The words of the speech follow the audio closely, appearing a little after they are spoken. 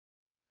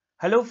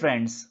Hello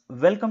friends,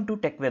 welcome to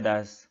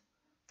TechVedas.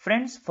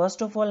 Friends,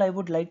 first of all I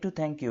would like to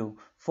thank you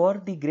for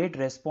the great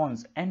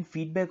response and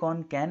feedback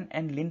on CAN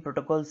and LIN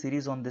Protocol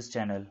series on this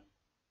channel.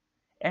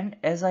 And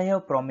as I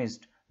have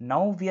promised,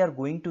 now we are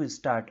going to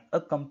start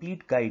a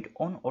complete guide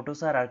on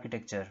AUTOSAR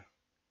architecture.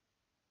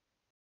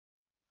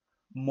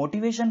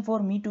 Motivation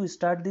for me to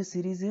start this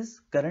series is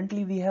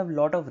currently we have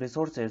lot of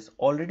resources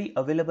already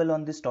available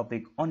on this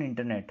topic on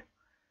internet.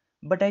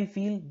 But I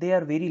feel they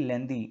are very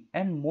lengthy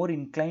and more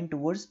inclined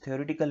towards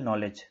theoretical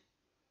knowledge.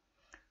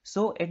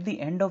 So at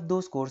the end of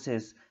those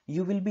courses,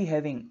 you will be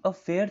having a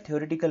fair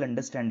theoretical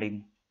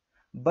understanding.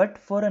 But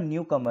for a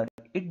newcomer,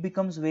 it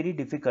becomes very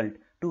difficult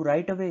to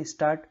right away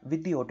start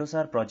with the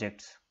AUTOSAR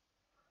projects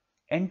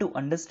and to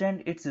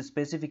understand its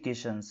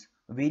specifications,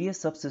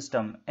 various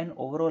subsystems and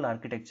overall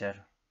architecture.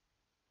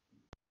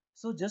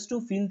 So just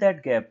to fill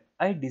that gap,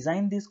 I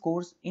designed this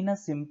course in a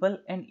simple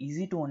and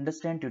easy to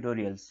understand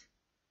tutorials.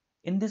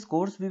 In this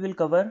course, we will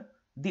cover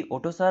the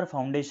AUTOSAR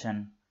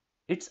foundation,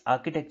 its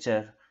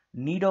architecture,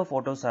 need of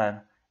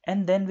AUTOSAR,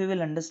 and then we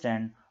will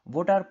understand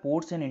what are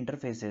ports and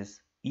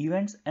interfaces,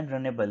 events and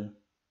runnable.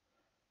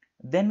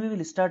 Then we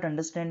will start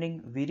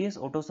understanding various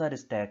AUTOSAR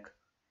stack.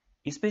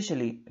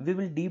 Especially, we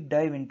will deep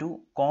dive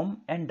into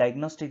COM and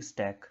Diagnostic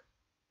stack.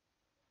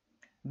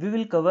 We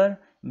will cover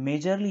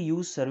majorly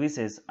used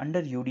services under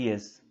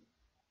UDS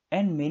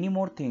and many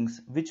more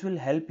things which will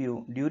help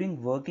you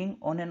during working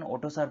on an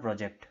AUTOSAR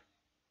project.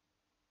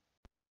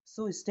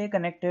 So stay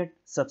connected,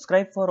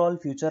 subscribe for all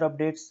future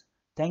updates.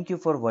 Thank you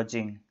for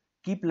watching.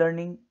 Keep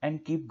learning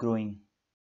and keep growing.